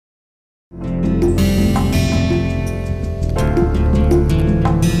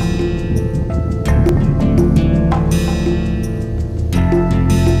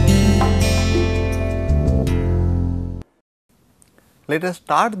Let us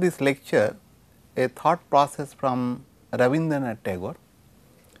start this lecture a thought process from Rabindranath Tagore.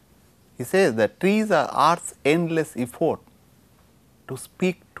 He says that trees are art's endless effort to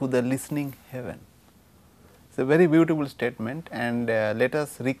speak to the listening heaven. It is a very beautiful statement, and let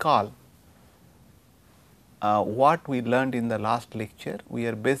us recall what we learned in the last lecture. We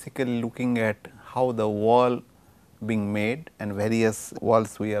are basically looking at how the wall being made, and various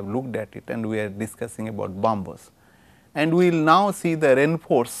walls we have looked at it, and we are discussing about bamboos. And we will now see the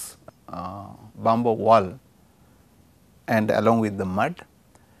reinforced bamboo wall and along with the mud.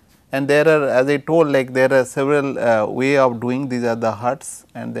 And there are, as I told, like there are several way of doing. These are the huts,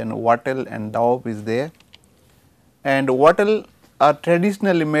 and then wattle and daub is there. And wattle are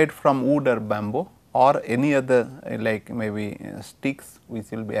traditionally made from wood or bamboo or any other like maybe sticks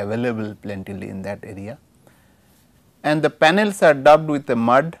which will be available plentifully in that area. And the panels are daubed with the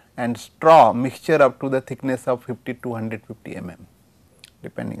mud and straw mixture up to the thickness of 50 to 150 mm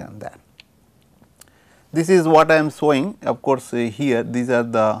depending on that. This is what I am showing. Of course, here these are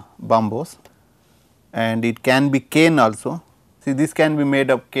the bamboos, and it can be cane also. See, this can be made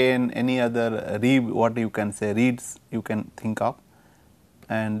of cane, any other reed, what you can say, reeds you can think of,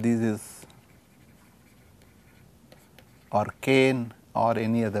 and this is or cane or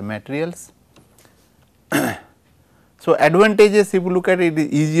any other materials. So, advantages, if you look at it, it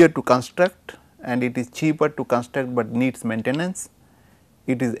is easier to construct and it is cheaper to construct, but needs maintenance.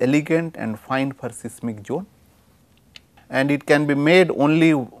 It is elegant and fine for seismic zone, and it can be made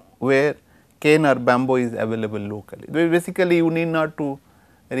only where cane or bamboo is available locally. Basically, you need not to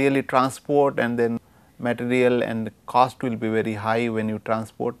really transport, and then material and cost will be very high when you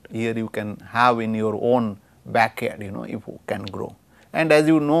transport. Here you can have in your own backyard, if you can grow. And as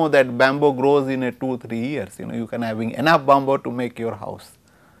you know that bamboo grows in a 2-3 years, you can having enough bamboo to make your house.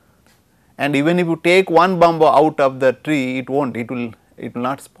 And even if you take one bamboo out of the tree, it will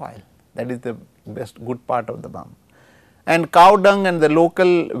not spoil. That is the best good part of the bamboo. And cow dung and the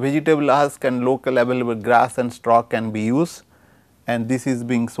local vegetable husk and local available grass and straw can be used, and this is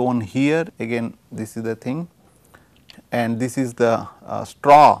being shown here. Again, this is the thing, and this is the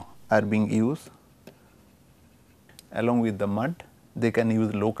straw are being used along with the mud. They can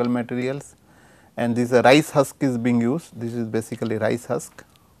use local materials, and this rice husk is being used. This is basically rice husk.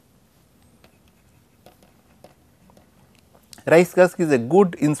 Rice husk is a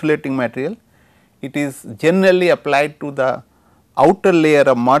good insulating material. It is generally applied to the outer layer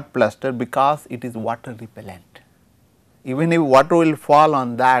of mud plaster because it is water repellent. Even if water will fall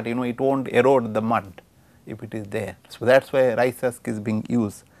on that, it will not erode the mud if it is there. So, that is why rice husk is being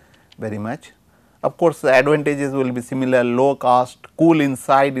used very much. Of course, the advantages will be similar: low cost, cool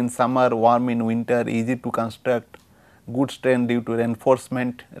inside in summer, warm in winter, easy to construct, good strength due to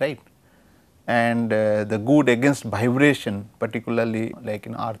reinforcement, right, and the good against vibration, particularly like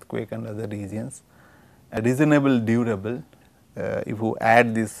in earthquake and other regions, reasonable durable if you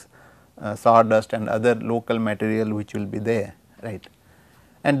add this sawdust and other local material which will be there, right.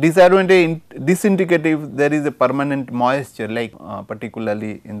 And disadvantage, disintegrative, there is a permanent moisture, like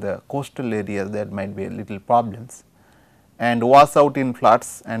particularly in the coastal areas there might be a little problems, and wash out in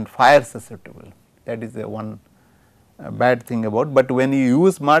floods and fire susceptible. That is the one bad thing about, but when you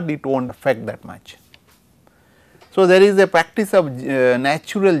use mud it will not affect that much. So, there is a practice of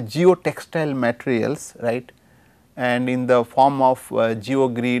natural geotextile materials, right, and in the form of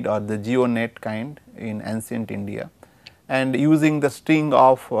geogrid or the geonet kind in ancient India, and using the string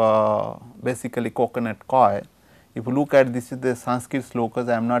of basically coconut coir. If you look at this is the Sanskrit slokas,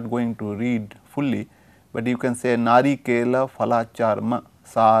 I am not going to read fully, but you can say narikela phalacharma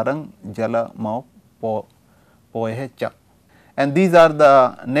sarang jala ma pohecha, and these are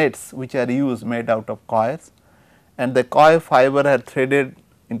the nets which are used made out of coils, and the coir fiber are threaded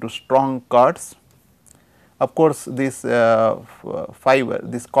into strong cords. Of course, this fiber,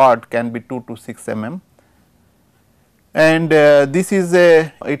 this cord can be 2 to 6 mm. And this is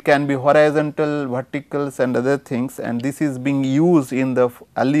it can be horizontal, verticals and other things, and this is being used in the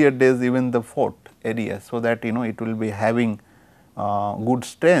earlier days even the fort area. So, that it will be having good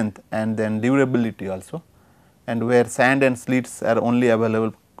strength and then durability also, and where sand and slits are only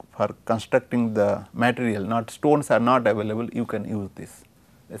available for constructing the material, not stones are not available, you can use this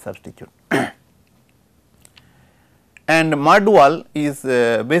a substitute. And mud wall is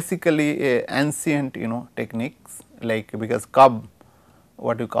basically a ancient techniques, like because cob,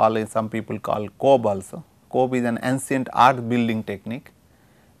 what you call is, some people call cob also. Cob is an ancient earth building technique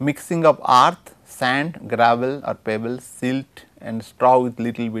mixing of earth, sand, gravel or pebbles, silt and straw with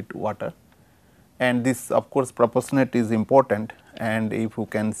little bit water, and this of course proportionate is important. And if you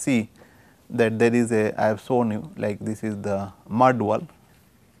can see that there is a, I have shown you, like this is the mud wall,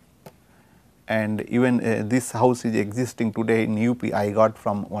 and even this house is existing today in UP, I got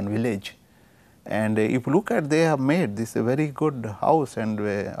from one village. And if you look at, they have made this a very good house, and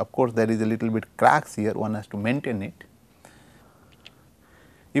of course there is a little bit cracks here, one has to maintain it.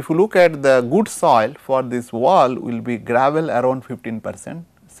 If you look at the good soil for this wall will be gravel around 15%,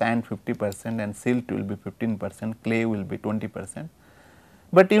 sand 50% and silt will be 15%, clay will be 20%.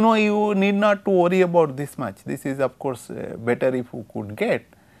 But you know, you need not to worry about this much, this is of course better if you could get,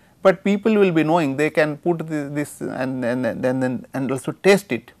 but people will be knowing, they can put this and also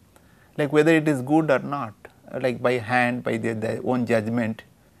test it, like whether it is good or not, like by hand, by their own judgment,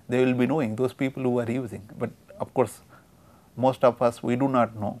 they will be knowing, those people who are using. But of course, most of us, we do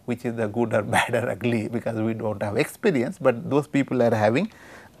not know which is the good or bad or ugly, because we do not have experience, but those people are having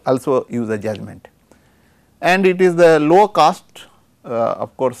also use a judgment. And it is the low cost,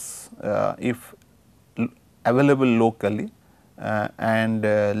 of course, if available locally, and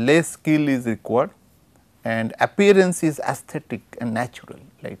less skill is required, and appearance is aesthetic and natural,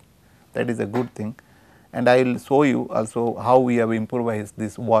 like that is a good thing. And I will show you also how we have improvised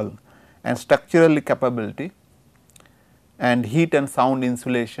this wall, and structural capability and heat and sound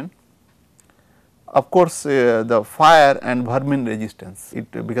insulation. Of course, the fire and vermin resistance,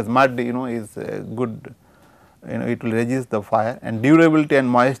 it because mud you know is good, you know, it will resist the fire, and durability and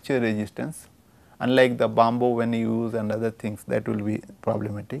moisture resistance, unlike the bamboo when you use and other things, that will be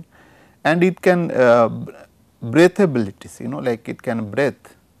problematic. And it can breathability, you know, like it can breathe,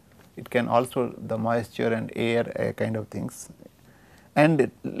 it can also the moisture and air kind of things,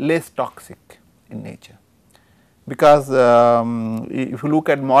 and less toxic in nature. Because if you look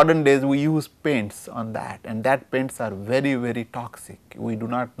at modern days, we use paints on that, and that paints are very, very toxic, we do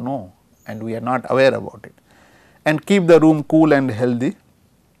not know and we are not aware about it, and keep the room cool and healthy.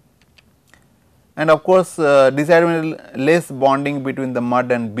 And of course, disadvantage, less bonding between the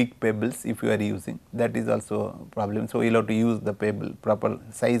mud and big pebbles if you are using, that is also a problem. So, you will have to use the pebble, proper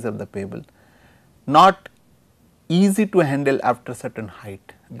size of the pebble, not easy to handle after certain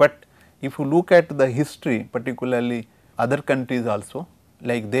height. But if you look at the history, particularly other countries also,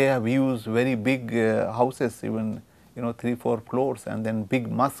 like they have used very big houses, even you know 3-4 floors, and then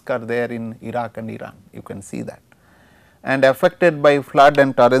big mosques are there in Iraq and Iran, you can see that, and affected by flood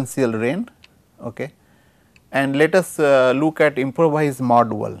and torrential rain. Okay. And let us look at improvised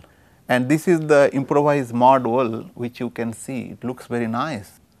mud wall, and this is the improvised mud wall which you can see, it looks very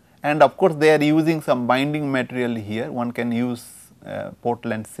nice. And of course, they are using some binding material here, one can use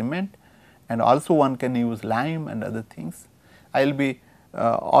Portland cement, and also one can use lime and other things. I will be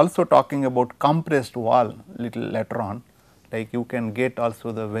also talking about compressed wall little later on, like you can get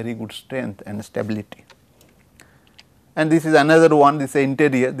also the very good strength and stability. And this is another one, this is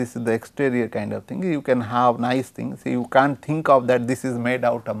interior, this is the exterior kind of thing, you can have nice things, you can't think of that this is made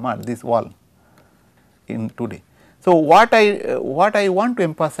out of mud, this wall in today. So, what I want to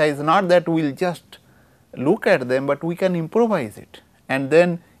emphasize, not that we will just look at them, but we can improvise it and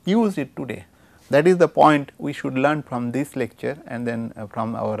then use it today. That is the point we should learn from this lecture, and then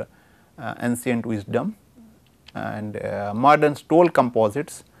from our ancient wisdom. And modern stone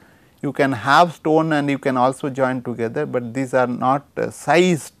composites, you can have stone and you can also join together, but these are not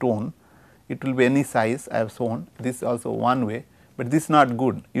size stone, it will be any size. I have shown this is also one way, but this is not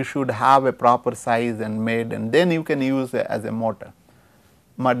good, you should have a proper size and made, and then you can use as a mortar,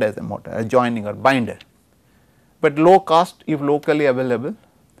 mud as a mortar, a joining or binder. But low cost if locally available,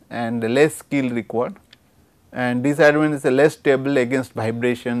 and less skill required, and disadvantage is less stable against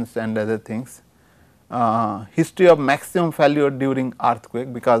vibrations and other things. History of maximum failure during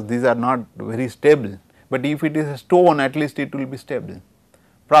earthquake, because these are not very stable, but if it is a stone, at least it will be stable.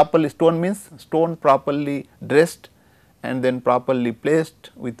 Properly, stone means stone properly dressed and then properly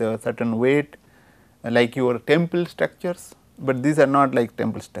placed with a certain weight, like your temple structures, but these are not like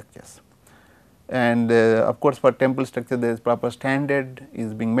temple structures. And of course, for temple structure there is proper standard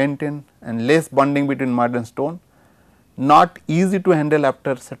is being maintained, and less bonding between mud and stone, not easy to handle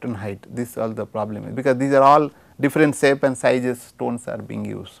after certain height. This is all the problem is, because these are all different shape and sizes stones are being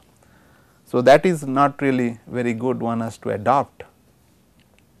used. So, that is not really very good, one has to adopt.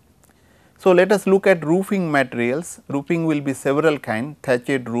 So, let us look at roofing materials. Roofing will be several kind: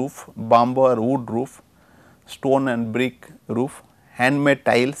 thatched roof, bamboo or wood roof, stone and brick roof, handmade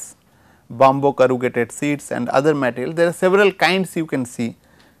tiles, bamboo corrugated sheets and other material. There are several kinds you can see,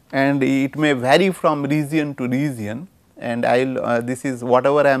 and it may vary from region to region, and I will this is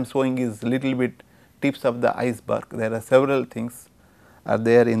whatever I am showing is little bit tips of the iceberg. There are several things are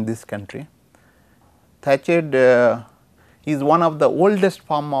there in this country. Thatched is one of the oldest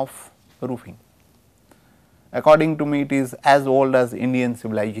form of roofing. According to me, it is as old as Indian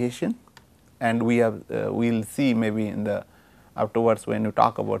civilization, and we have we will see maybe in the afterwards when you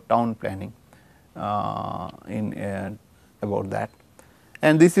talk about town planning about that.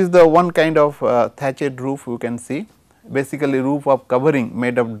 And this is the one kind of thatched roof you can see, basically roof of covering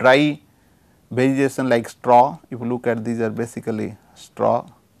made of dry vegetation like straw. If you look at these are basically straw,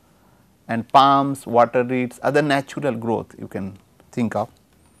 and palms, water reeds, other natural growth you can think of.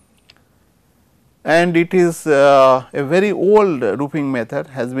 And it is a very old roofing method,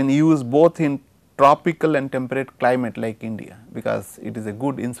 has been used both in tropical and temperate climate like India, because it is a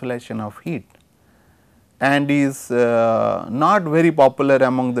good insulation of heat, and is not very popular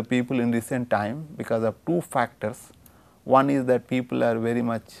among the people in recent time because of two factors. One is that people are very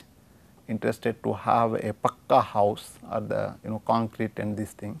much interested to have a pakka house or the concrete and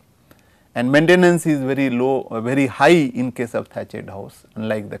this thing, and maintenance is very low, very high in case of thatched house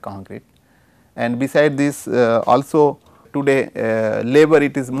unlike the concrete. And beside this also today labor,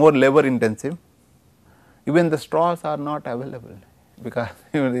 it is more labor intensive, even the straws are not available because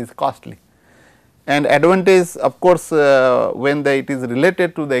it is costly. And advantage of course, when it is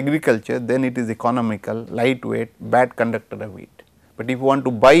related to the agriculture, then it is economical, lightweight, bad conductor of heat. But if you want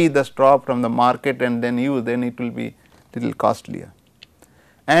to buy the straw from the market and then use, then it will be little costlier.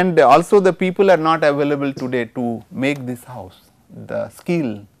 And also the people are not available today to make this house, the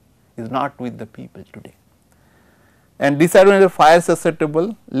skill is not with the people today. And disadvantage, fire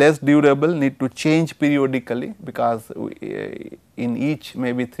susceptible, less durable, need to change periodically, because in each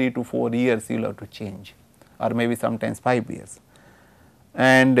maybe 3 to 4 years you will have to change, or maybe sometimes 5 years.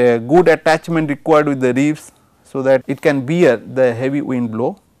 And good attachment required with the reefs, so that it can bear the heavy wind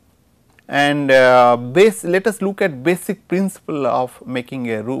blow. And let us look at basic principle of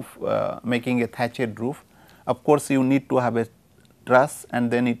making a roof, making a thatched roof. Of course, you need to have a truss,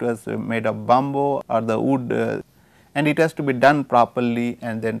 and then it was made of bamboo or the wood, and it has to be done properly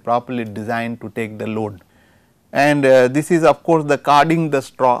and then properly designed to take the load. And this is of course the carding the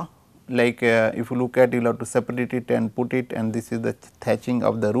straw, like if you look at, you will have to separate it and put it, and this is the thatching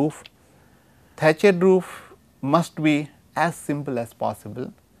of the roof. Thatched roof must be as simple as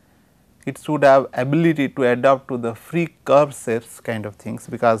possible. It should have ability to adapt to the free curve shapes kind of things,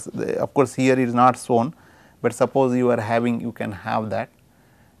 because of course here it is not shown, but suppose you are having, you can have that.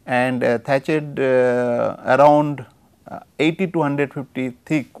 And thatched around 80 to 150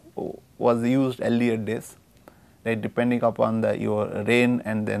 thick was used earlier days, right, depending upon the your rain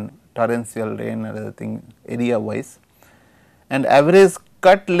and then torrential rain and other thing area wise. And average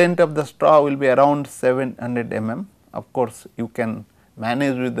cut length of the straw will be around 700 mm. Of course, you can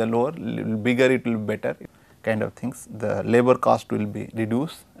manage with the lower, little bigger it will be better kind of things. The labor cost will be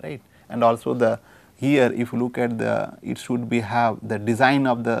reduced, right, and also the here if you look at the, it should be have the design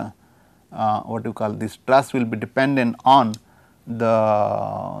of the what you call this truss will be dependent on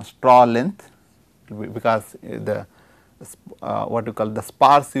the straw length, because the what you call the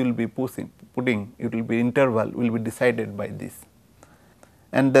spars you will be putting, it will be interval will be decided by this.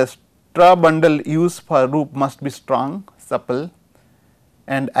 And the straw bundle used for roof must be strong, supple,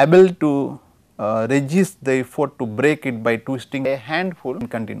 and able to resist the effort to break it by twisting a handful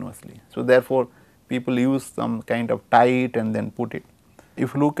continuously. So, therefore, people use some kind of tie it and then put it.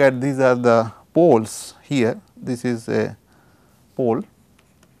 If you look at, these are the poles here, this is a pole.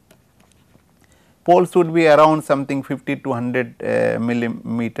 Pole should be around something 50 to 100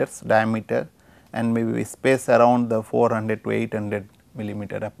 millimeters diameter, and maybe space around the 400 to 800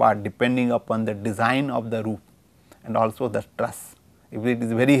 millimeter apart, depending upon the design of the roof and also the truss. If it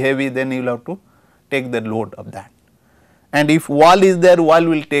is very heavy, then you will have to take the load of that. And if wall is there, wall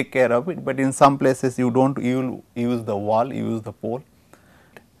will take care of it, but in some places you do not, you will use the wall, you use the pole.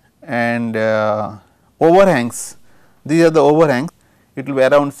 And overhangs, these are the overhangs, it will be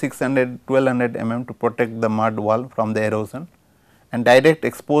around 600 1200 mm to protect the mud wall from the erosion, and direct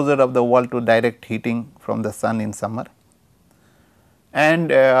exposure of the wall to direct heating from the sun in summer.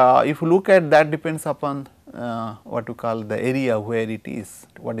 And if you look at that, depends upon what you call the area where it is,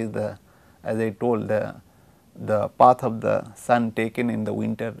 what is the, as I told, the path of the sun taken in the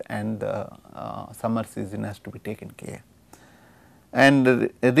winter and the summer season has to be taken care. And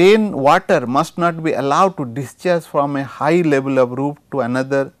rain water must not be allowed to discharge from a high level of roof to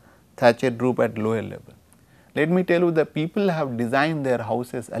another thatched roof at lower level. Let me tell you, the people have designed their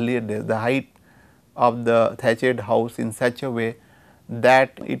houses earlier days, the height of the thatched house in such a way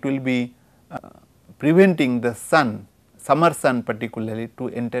that it will be preventing the sun summer sun particularly to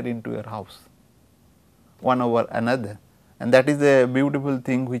enter into your house one over another, and that is a beautiful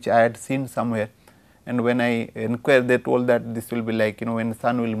thing which I had seen somewhere. And when I inquired, they told that this will be like, you know, when the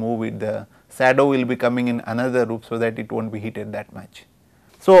sun will move it, the shadow will be coming in another roof, so that it will not be heated that much.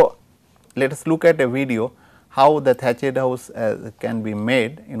 So, let us look at a video how the thatched house can be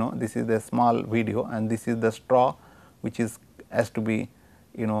made. You know, this is a small video, and this is the straw which is has to be,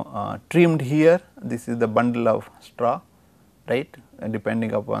 you know, trimmed here. This is the bundle of straw, right, and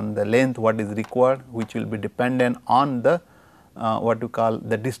depending upon the length what is required, which will be dependent on the what you call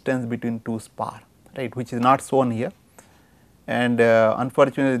the distance between two spar, right, which is not shown here. And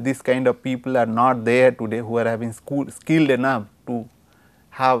unfortunately, this kind of people are not there today who are having skilled enough to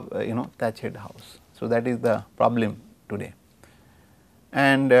have you know, thatched house. So, that is the problem today.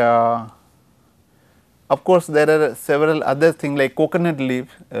 And of course, there are several other things like coconut leaf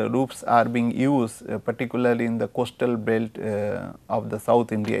roofs are being used particularly in the coastal belt of the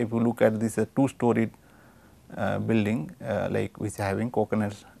South India. If you look at this 2-storied building like which is having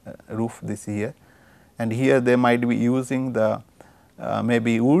coconut roof this here, and here they might be using the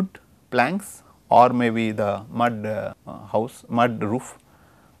maybe wood planks or maybe the mud house, mud roof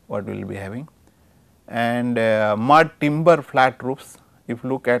what we will be having. And mud timber flat roofs, if you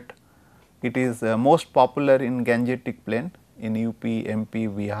look at, it is most popular in Gangetic plain in UP, MP,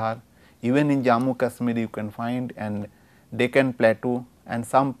 Bihar, even in Jammu Kashmir you can find, and Deccan plateau and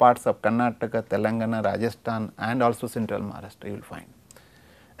some parts of Karnataka, Telangana, Rajasthan and also central Maharashtra you will find.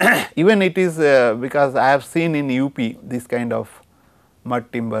 Even it is because I have seen in UP this kind of mud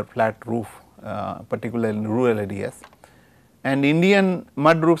timber flat roof particularly in rural areas. And Indian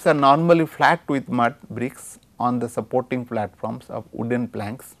mud roofs are normally flat with mud bricks on the supporting platforms of wooden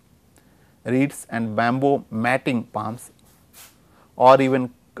planks, reeds and bamboo matting palms, or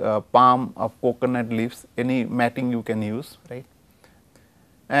even palm of coconut leaves, any matting you can use, right.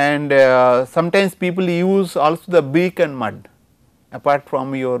 And sometimes people use also the brick and mud apart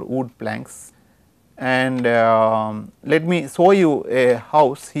from your wood planks. And let me show you a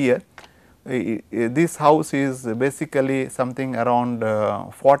house here. This house is basically something around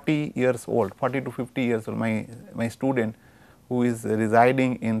 40 years old, 40 to 50 years old. My student who is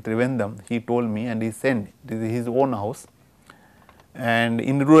residing in Trivandrum, he told me, and he sent, this is his own house and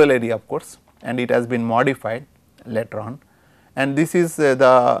in rural area of course, and it has been modified later on. And this is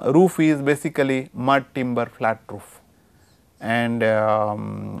the roof is basically mud timber flat roof, and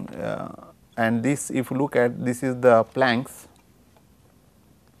this, if you look at, this is the planks,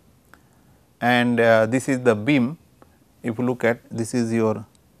 and this is the beam. If you look at, this is your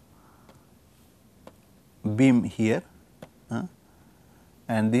beam here,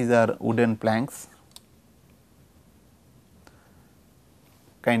 and these are wooden planks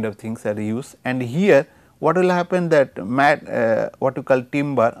kind of things are used. And here what will happen, that what you call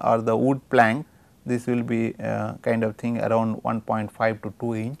timber or the wood plank, this will be kind of thing around 1.5 to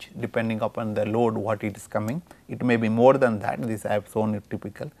 2 inch depending upon the load what it is coming. It may be more than that, this I have shown it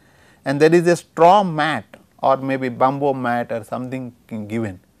typical. And there is a straw mat or maybe bamboo mat or something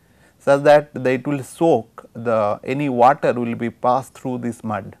given, so that it will soak the any water will be passed through this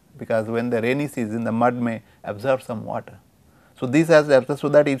mud, because when the rainy season the mud may absorb some water. So, this has absorbed, so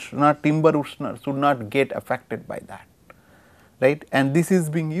that it should not, timber should not get affected by that, right. And this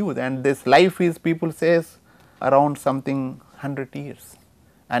is being used, and this life is, people says around something 100 years,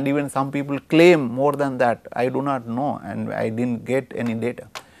 and even some people claim more than that. I do not know, and I did not get any data.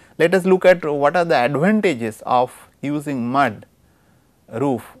 Let us look at what are the advantages of using mud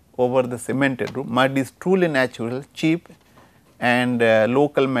roof over the cemented roof. Mud is truly natural, cheap and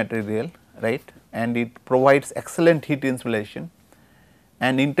local material, right, and it provides excellent heat insulation,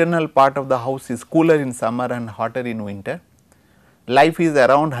 and internal part of the house is cooler in summer and hotter in winter. Life is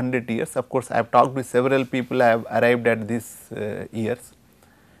around 100 years. Of course, I have talked with several people, I have arrived at these years,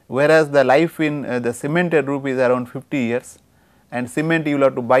 whereas the life in the cemented roof is around 50 years, and cement you will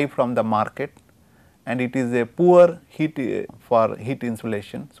have to buy from the market, and it is a poor heat for heat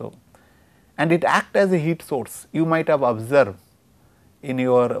insulation. So, and it acts as a heat source. You might have observed in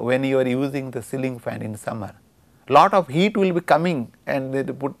your, when you are using the ceiling fan in summer, lot of heat will be coming and they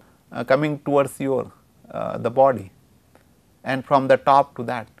put coming towards your the body and from the top to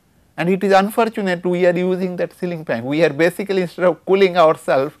that. And it is unfortunate we are using that ceiling fan. We are basically, instead of cooling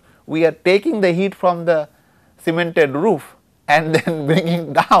ourselves, we are taking the heat from the cemented roof and then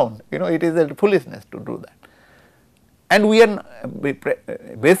bringing down, you know, it is a foolishness to do that. And we are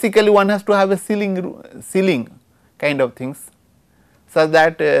basically, one has to have a ceiling kind of things, so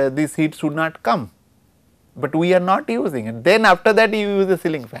that this heat should not come, but we are not using it. Then after that you use a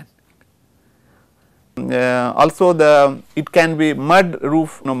ceiling fan. Also it can be mud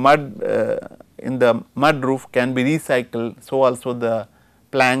roof, mud in the mud roof can be recycled. So, also the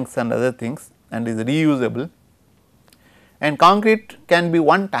planks and other things and is reusable, and concrete can be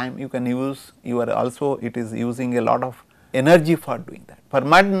one time you can use, you are also it is using a lot of energy for doing that. For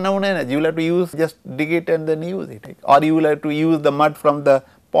mud, no energy, you will have to use, just dig it and then use it, or you will have to use the mud from the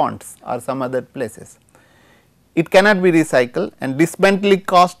ponds or some other places. It cannot be recycled and dismantling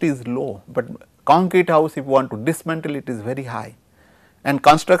cost is low, but concrete house if you want to dismantle it is very high, and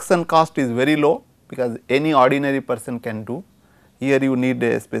construction cost is very low because any ordinary person can do. Here you need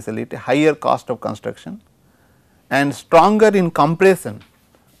a specialty, higher cost of construction and stronger in compression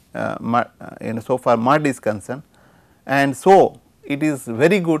so far mud is concerned, and so it is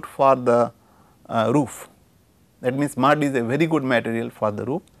very good for the roof. That means, mud is a very good material for the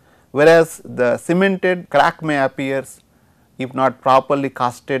roof, whereas the cemented crack may appear if not properly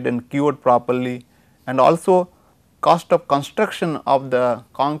casted and cured properly, and also cost of construction of the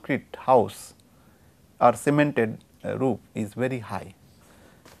concrete house or cemented roof is very high.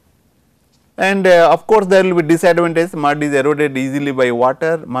 And of course, there will be disadvantages. Mud is eroded easily by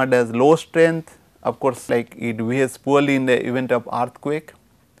water, mud has low strength, of course, like it behaves poorly in the event of earthquake,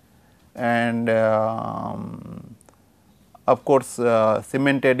 and of course,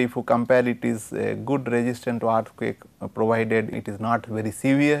 cemented if you compare it is good resistant to earthquake provided it is not very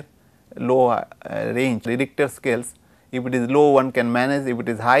severe, low range Richter scales. If it is low one can manage, if it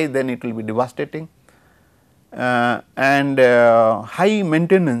is high then it will be devastating. And high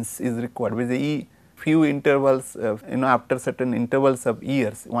maintenance is required with the few intervals after certain intervals of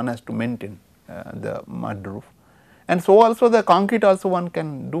years one has to maintain the mud roof, and so also the concrete also one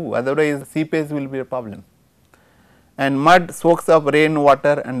can do, otherwise seepage will be a problem. And mud soaks up rain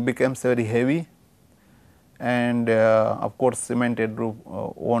water and becomes very heavy, and of course, cemented roof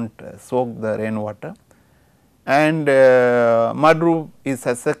will not soak the rain water, and mud roof is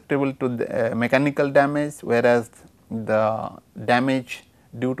susceptible to the, mechanical damage, whereas the damage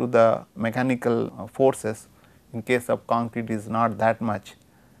due to the mechanical forces in case of concrete is not that much,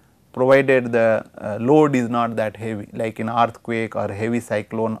 provided the load is not that heavy, like in earthquake or heavy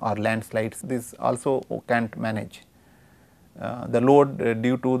cyclone or landslides, this also cannot manage. The load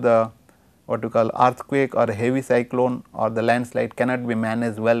due to the what you call earthquake or heavy cyclone or the landslide cannot be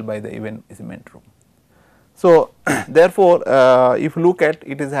managed well by the even cement roof. So, therefore, if you look at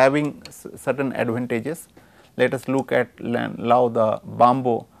it is having certain advantages. Let us look at now the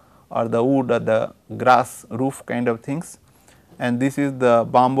bamboo or the wood or the grass roof kind of things, and this is the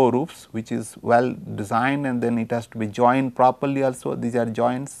bamboo roofs which is well designed, and then it has to be joined properly also, these are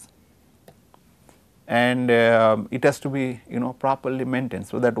joints, and it has to be properly maintained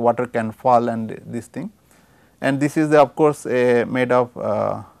so that water can fall and this thing, and this is the of course made of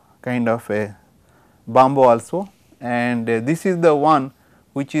kind of a bamboo also, and this is the one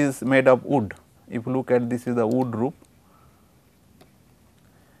which is made of wood. If you look at this is the wood roof,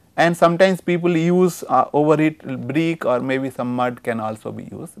 and sometimes people use over it brick or maybe some mud can also be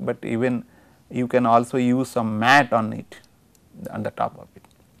used, but even you can also use some mat on it on the top of it.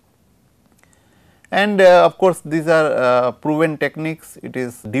 And of course, these are proven techniques, it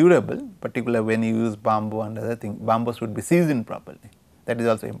is durable, particularly when you use bamboo and other thing, bamboo should be seasoned properly, that is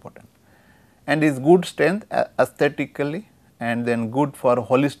also important, and is good strength aesthetically and then good for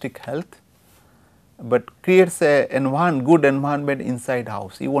holistic health, but creates a good environment inside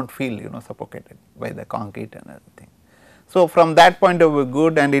house, you will not feel suffocated by the concrete and other thing. So, from that point of view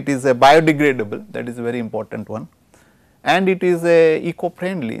good, and it is a biodegradable, that is a very important one, and it is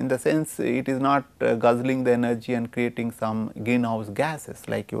eco-friendly in the sense it is not guzzling the energy and creating some greenhouse gases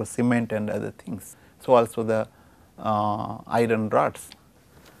like your cement and other things. So, also the iron rods.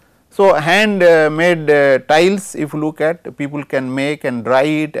 So, hand made tiles if you look at, people can make and dry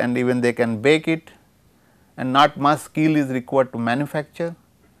it and even they can bake it, and not much skill is required to manufacture.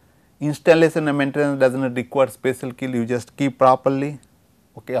 Installation and maintenance does not require special skill, you just keep properly.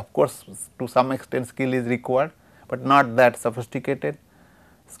 Okay, of course, to some extent skill is required, but not that sophisticated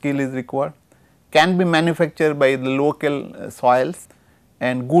skill is required. Can be manufactured by the local soils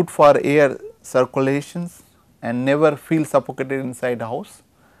and good for air circulations and never feel suffocated inside house,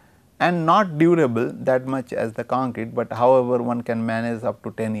 and not durable that much as the concrete, but however one can manage up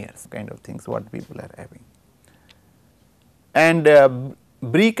to 10 years kind of things what people are having. And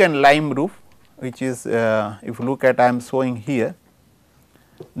brick and lime roof, which is if you look at I am showing here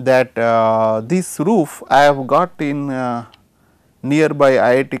that this roof I have got in nearby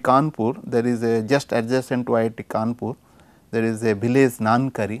IIT Kanpur, there is a just adjacent to IIT Kanpur, there is a village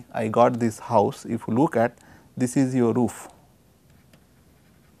Nankari, I got this house. If you look at, this is your roof.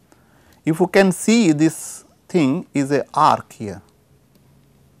 if you can see, this thing is a arc here.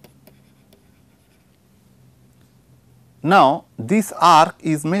 Now, this arc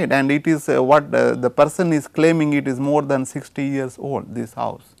is made and it is what the person is claiming, it is more than 60 years old, this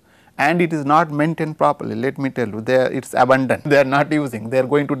house, and it is not maintained properly. Let me tell you, there it is abandoned, they are not using, they are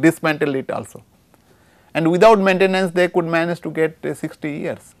going to dismantle it also, and without maintenance they could manage to get 60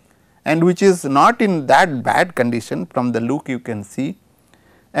 years, and which is not in that bad condition from the look you can see.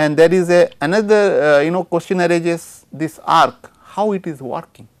 And there is another question arises, this arc, how it is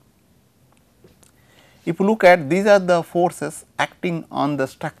working. If you look at, these are the forces acting on the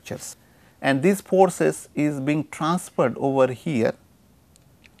structures, and these forces is being transferred over here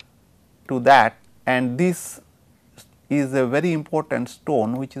to that, and this is a very important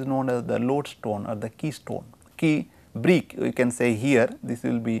stone which is known as the lodestone or the keystone, key brick you can say here. This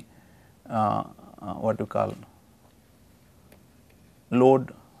will be what you call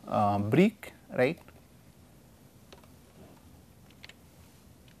load brick, right.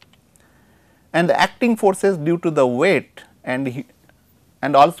 And the acting forces due to the weight and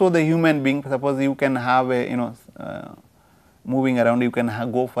also the human being, suppose you can have a moving around, you can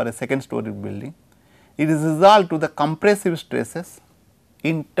go for a second story building. It is result to the compressive stresses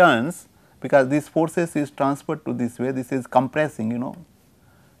in turns, because these forces is transferred to this way, this is compressing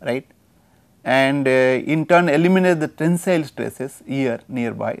right, and in turn eliminate the tensile stresses here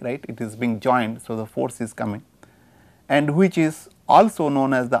nearby, right, it is being joined. So, the force is coming, and which is also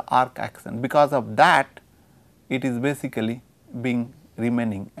known as the arc action. Because of that it is basically being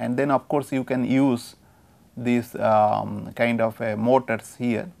remaining, and then of course, you can use these kind of motors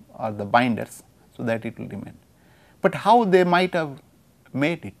here or the binders, so that it will remain. But how they might have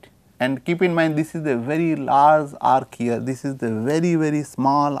made it, and keep in mind, this is a very large arc here, this is the very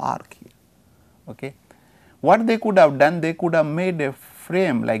small arc here. Okay. What they could have done, they could have made a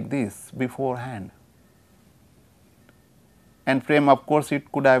frame like this beforehand, and frame, of course,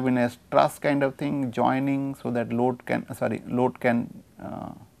 it could have been a truss kind of thing joining, so that load can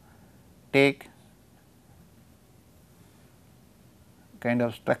take kind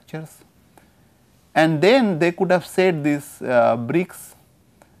of structures, and then they could have set these bricks,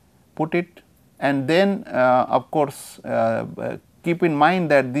 put it, and then of course, keep in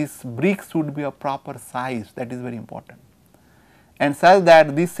mind that these bricks should be a proper size, that is very important, and such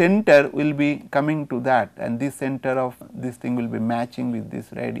that this center will be coming to that, and this center of this thing will be matching with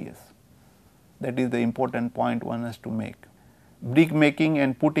this radius. That is the important point one has to make. Brick making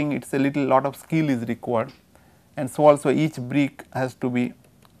and putting, it is a little lot of skill is required, and so also each brick has to be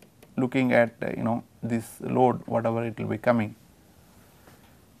looking at this load, whatever it will be coming.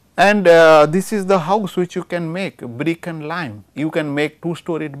 And this is the house which you can make, brick and lime. You can make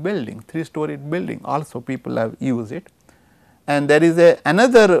 2-storied building, 3-storied building, also people have used it. And there is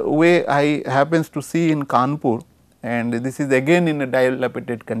another way I happens to see in Kanpur, and this is again in a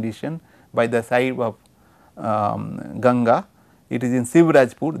dilapidated condition by the side of Ganga. It is in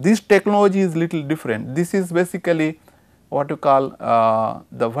Sivrajpur. This technology is little different. This is basically what you call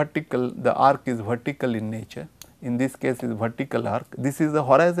the vertical, the arc is vertical in nature. In this case is vertical arc. This is the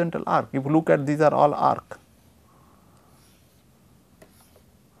horizontal arc. If you look at, these are all arc.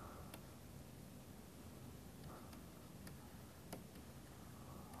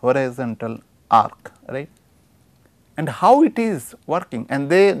 Horizontal arc, right, and how it is working, and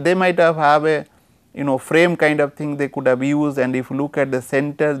they might have a frame kind of thing they could have used, and if you look at the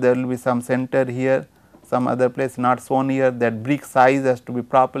center, there will be some center here, some other place not shown here, that brick size has to be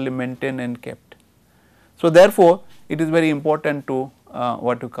properly maintained and kept. So, therefore, it is very important to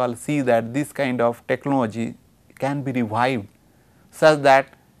what you call see that this kind of technology can be revived, such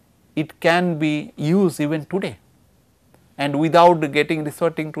that it can be used even today, and without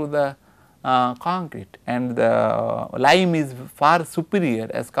resorting to the concrete, and the lime is far superior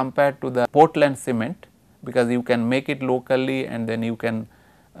as compared to the Portland cement, because you can make it locally and then you can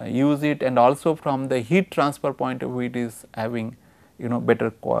use it, and also from the heat transfer point of view it is having better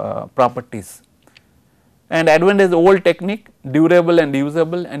properties. And advantage old technique, durable and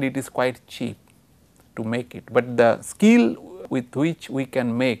usable, and it is quite cheap to make it, but the skill with which we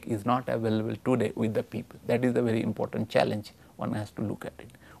can make is not available today with the people. That is a very important challenge, one has to look at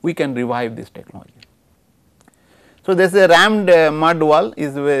it. We can revive this technology. So, this is a rammed mud wall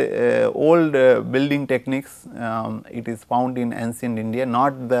is old building techniques. It is found in ancient India,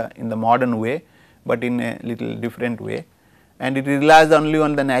 not in the modern way, but in a little different way, and it relies only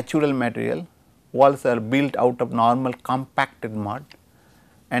on the natural material. Walls are built out of normal compacted mud,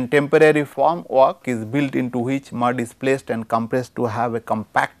 and temporary form work is built into which mud is placed and compressed to have a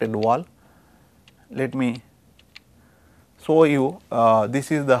compacted wall. Let me show you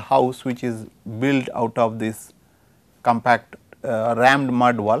this is the house which is built out of this compact rammed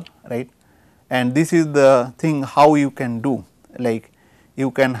mud wall, right, and this is the thing how you can do, like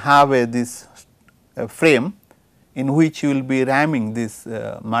you can have this frame in which you will be ramming this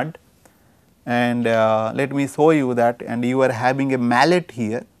mud, and let me show you that, and you are having a mallet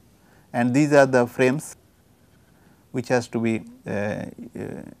here, and these are the frames which has to be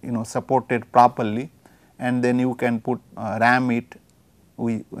supported properly, and then you can put ram it.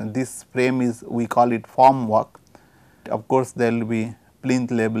 This frame is, we call it form work. Of course, there will be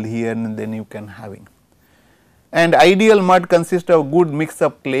plinth level here, and then you can having. And ideal mud consists of good mix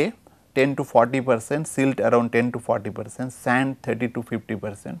of clay 10 to 40%, silt around 10 to 40%, sand 30 to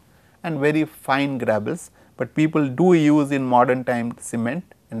 50%, and very fine gravels, but people do use in modern time cement,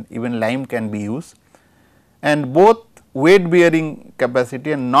 and even lime can be used, and both weight bearing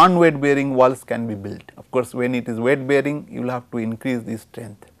capacity and non weight bearing walls can be built. Of course, when it is weight bearing, you will have to increase the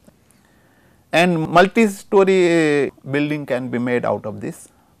strength, and multi-story building can be made out of this,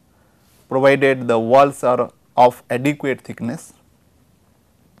 provided the walls are of adequate thickness,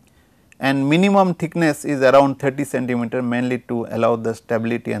 and minimum thickness is around 30 centimeter, mainly to allow the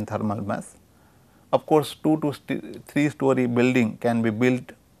stability and thermal mass. Of course, 2 to 3 story building can be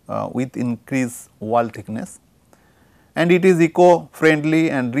built with increased wall thickness, and it is eco friendly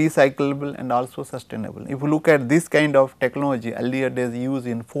and recyclable and also sustainable. If you look at this kind of technology, earlier days used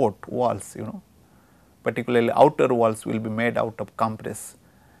in fort walls, particularly outer walls will be made out of compress,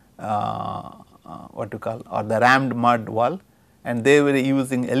 what you call, or the rammed mud wall, and they were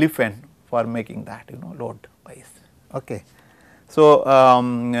using elephant for making that, load wise. Okay. So,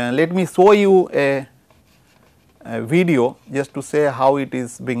 let me show you a video just to say how it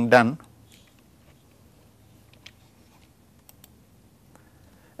is being done,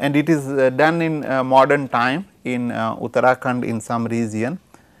 and it is done in modern time in Uttarakhand in some region.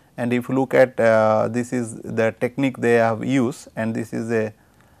 And if you look at this is the technique they have used, and this is a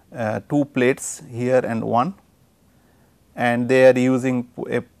 2 plates here and 1, and they are using,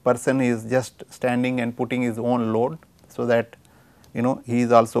 a person is just standing and putting his own load, so that he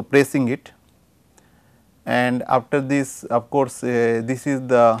is also pressing it, and after this, of course, this is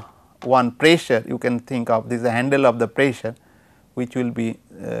the one pressure you can think of, this is the handle of the pressure which will be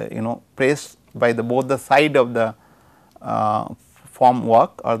pressed by the both the side of the form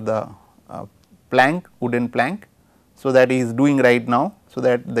work or the plank, wooden plank. So, that he is doing right now, so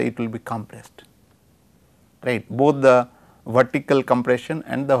that it will be compressed, right. Both the vertical compression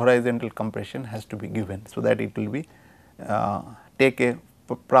and the horizontal compression has to be given, so that it will be take a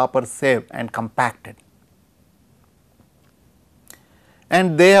proper shape and compacted.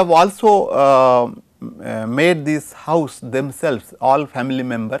 And they have also made this house themselves, all family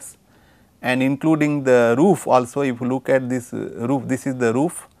members, and including the roof also. If you look at this roof, this is the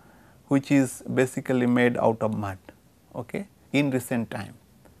roof which is basically made out of mud, okay, in recent time.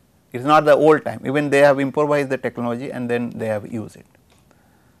 It is not the old time, even they have improvised the technology and then they have used it.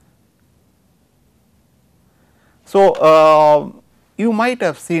 So, you might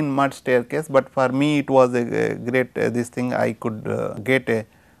have seen mud staircase, but for me it was a great this thing, I could get a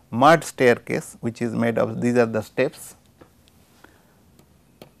mud staircase which is made of, these are the steps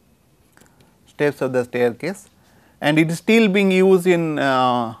of the staircase, and it is still being used in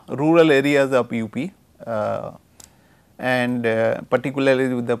rural areas of UP, and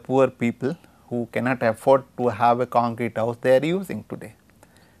particularly with the poor people who cannot afford to have a concrete house, they are using today.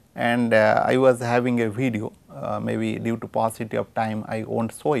 And I was having a video, maybe due to paucity of time I will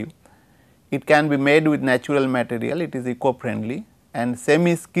not show you. It can be made with natural material, it is eco friendly, and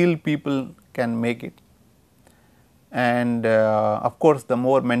semi skilled people can make it, and of course, the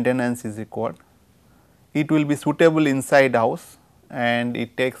more maintenance is required. It will be suitable inside house, and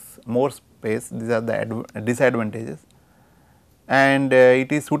it takes more space, these are the disadvantages, and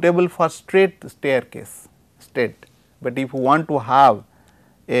it is suitable for straight staircase, straight. But if you want to have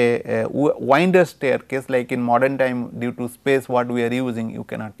a winder staircase, like in modern time, due to space what we are using, you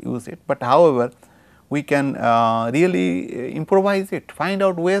cannot use it, but however, we can really improvise it, find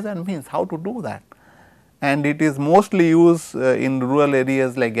out ways and means how to do that. And it is mostly used in rural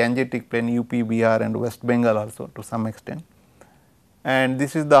areas like Gangetic Plain, UP, Bihar and West Bengal also to some extent. And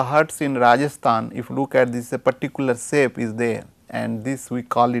this is the huts in Rajasthan. If you look at this, a particular shape is there, and this we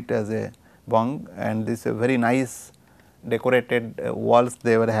call it as a bung, and this is a very nice decorated walls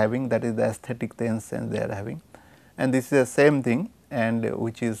they were having, that is the aesthetic sense they are having. And this is the same thing, and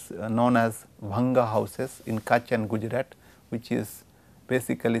which is known as bhanga houses in Kutch and Gujarat, which is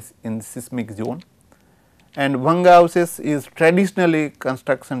basically in seismic zone. And bhanga houses is traditionally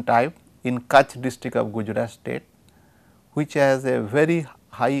construction type in Kutch district of Gujarat state, which has a very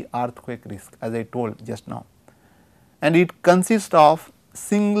high earthquake risk as I told just now, and it consists of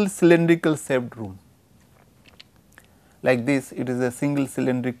single cylindrical shaped room. Like this, it is a single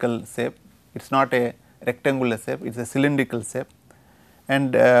cylindrical shape, it is not a rectangular shape, it is a cylindrical shape,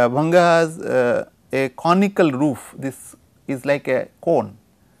 and Bhanga has a conical roof. This is like a cone,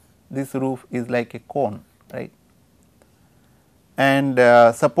 this roof is like a cone, right, and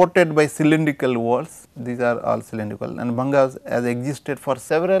supported by cylindrical walls. These are all cylindrical, and Bhanga has existed for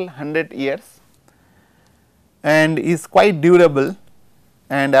several hundred years and is quite durable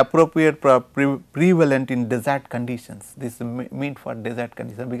and appropriate prevalent in desert conditions. This is meant for desert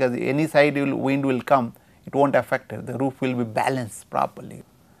conditions, because any side wind will come, it will not affect it, the roof will be balanced properly.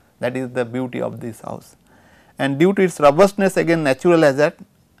 That is the beauty of this house. And due to its robustness against natural hazard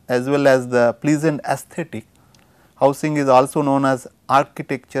as well as the pleasant aesthetic, housing is also known as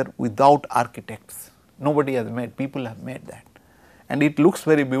architecture without architects. Nobody has made, people have made that, and it looks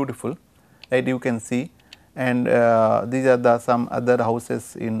very beautiful, right, you can see. And these are the some other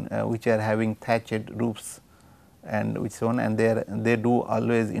houses in which are having thatched roofs and which so on, and they do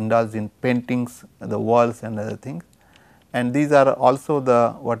always indulge in paintings the walls and other things, and these are also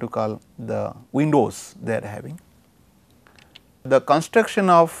the what you call the windows they are having. The construction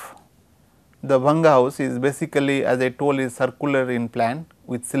of the Bhanga house is basically, as I told, is circular in plan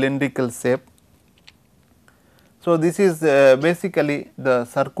with cylindrical shape. So, this is basically the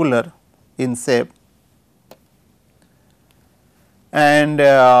circular in shape, and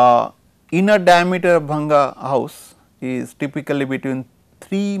inner diameter of Bhanga house is typically between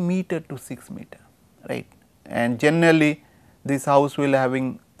 3 meter to 6 meter, right, and generally this house will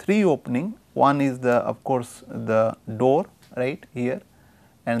having 3 opening. One is the of course the door, right, here,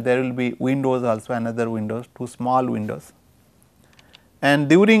 and there will be windows also, another windows, 2 small windows. And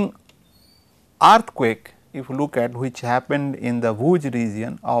during earthquake, if you look at which happened in the Bhuj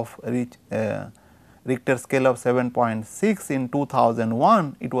region of Richter scale of 7.6 in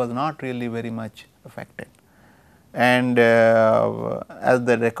 2001, it was not really very much affected, and as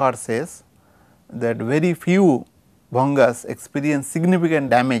the record says that very few Bhangas experienced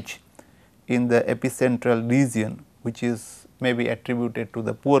significant damage in the epicentral region, which is maybe attributed to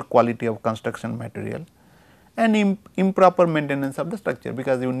the poor quality of construction material and improper maintenance of the structure,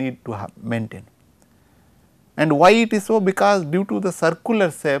 because you need to maintain. And why it is so? Because due to the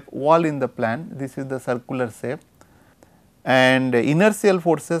circular shape wall in the plan, this is the circular shape, and inertial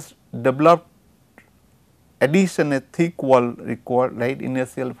forces developed addition a thick wall required, right,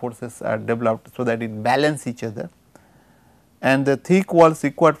 inertial forces are developed so that it balance each other, and the thick walls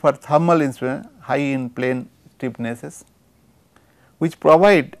required for thermal insulation high in plane stiffnesses, which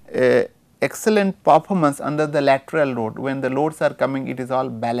provide excellent performance under the lateral load. When the loads are coming, it is all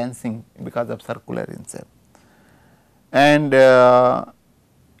balancing because of circular in shape. And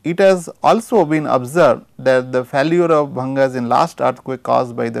it has also been observed that the failure of Bhangas in last earthquake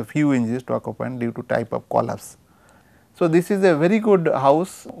caused by the few injuries to occupant due to type of collapse. So, this is a very good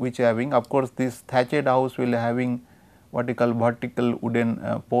house which having, of course, this thatched house will having what you call vertical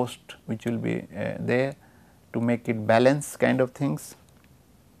wooden post which will be there to make it balance kind of things,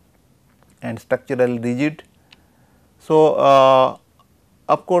 and structural rigid. So,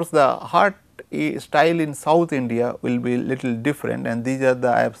 of course, the hut style in South India will be little different, and these are the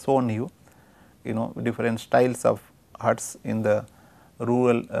I have shown you know different styles of huts in the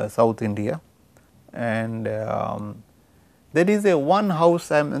rural South India. And there is a one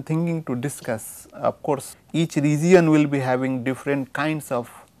house I am thinking to discuss. Of course, each region will be having different kinds of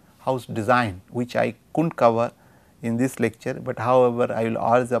house design, which I could not cover in this lecture, but however, I will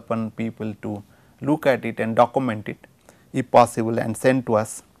urge upon people to look at it and document it if possible and send to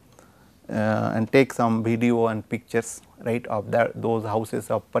us and take some video and pictures, right, of those houses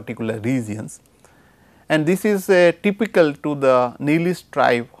of particular regions. And this is typical to the Nilist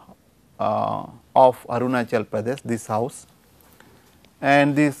tribe of Arunachal Pradesh, this house,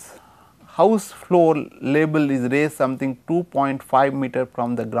 and this house floor level is raised something 2.5 meter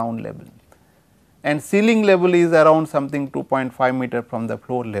from the ground level, and ceiling level is around something 2.5 meter from the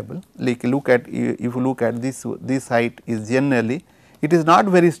floor level. Like look at, if you look at this height is generally, it is not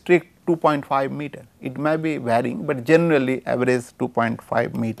very strict 2.5 meter, it may be varying, but generally average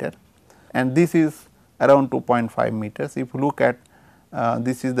 2.5 meter, and this is around 2.5 meters. If you look at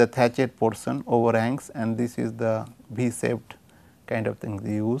this is the thatched portion overhangs, and this is the V shaped kind of thing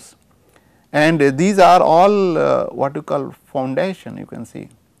they use, and these are all what you call foundation. You can see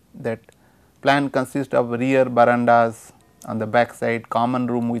that plan consists of rear verandas on the back side, common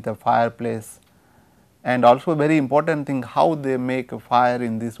room with a fireplace, and also very important thing how they make a fire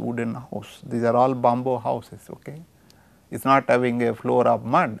in this wooden house. These are all bamboo houses, okay, It is not having a floor of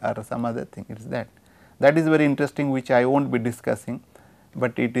mud or some other thing, it is that. That is very interesting, which I will not be discussing,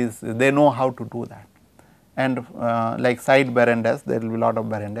 but it is they know how to do that. And like side verandas, there will be lot of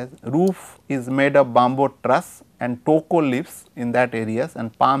verandas. Roof is made of bamboo truss and toko leaves in that areas,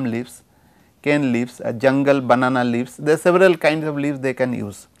 and palm leaves, cane leaves, jungle banana leaves. There are several kinds of leaves they can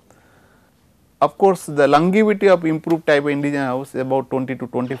use. Of course, the longevity of improved type of indigenous house is about 20 to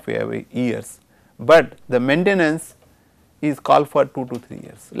 25 years, but the maintenance is called for 2 to 3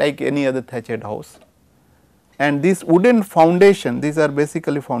 years, like any other thatched house. And this wooden foundation, these are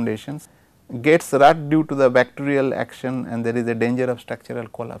basically foundations, gets rot due to the bacterial action, and there is a danger of structural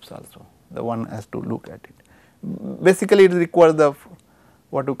collapse also. The one has to look at it. Basically, it requires the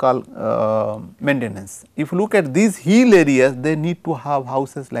what you call maintenance. If you look at these hill areas, they need to have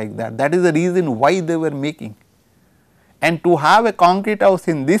houses like that. That is the reason why they were making. And to have a concrete house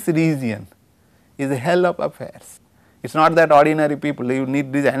in this region is a hell of affairs. It is not that ordinary people, you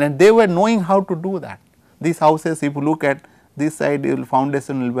need design, and they were knowing how to do that. These houses, if you look at this side,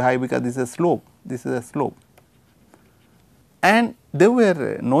 foundation will be high because this is a slope, this is a slope. And they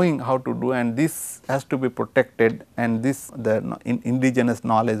were knowing how to do, and this has to be protected, and this the indigenous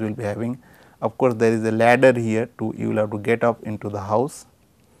knowledge will be having. Of course, there is a ladder here to you will have to get up into the house,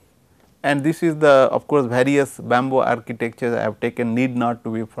 and this is the of course various bamboo architectures I have taken, need not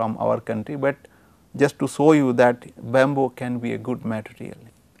to be from our country, but just to show you that bamboo can be a good material.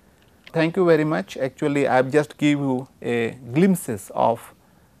 Thank you very much. Actually, I have just give you a glimpses of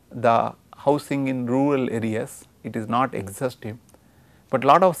the housing in rural areas. It is not exhaustive, but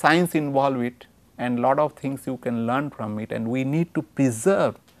lot of science involve it, and lot of things you can learn from it, and we need to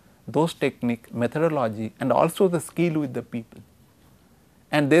preserve those technique, methodology, and also the skill with the people,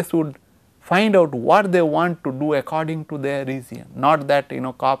 and they should find out what they want to do according to their region, not that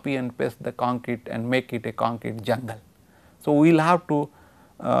copy and paste the concrete and make it a concrete jungle. So, we will have to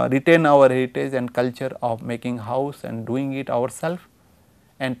retain our heritage and culture of making house and doing it ourselves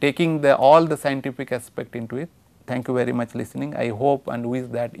and taking all the scientific aspect into it. Thank you very much listening. I hope and wish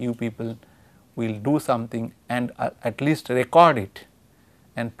that you people will do something and at least record it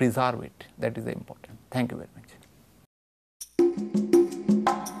and preserve it. That is important. Thank you very much.